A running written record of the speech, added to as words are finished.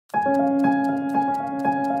I'm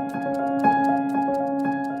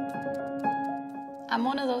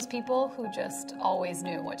one of those people who just always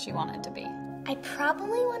knew what she wanted to be. I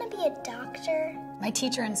probably want to be a doctor. My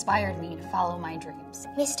teacher inspired me to follow my dreams.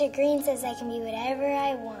 Mr. Green says I can be whatever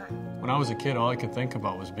I want. When I was a kid, all I could think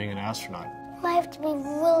about was being an astronaut. I have to be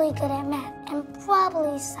really good at math and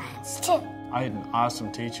probably science too. I had an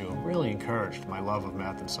awesome teacher who really encouraged my love of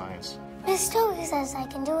math and science. Miss Toby says I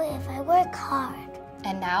can do it if I work hard.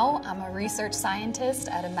 And now I'm a research scientist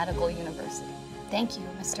at a medical university. Thank you,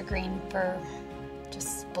 Mr. Green, for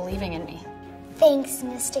just believing in me. Thanks,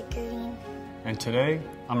 Mr. Green. And today,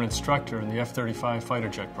 I'm an instructor in the F-35 fighter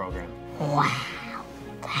jet program. Wow,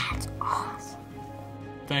 that's awesome.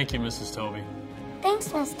 Thank you, Mrs. Toby.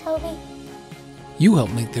 Thanks, Miss Toby. You help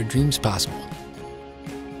make their dreams possible.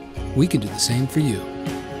 We can do the same for you.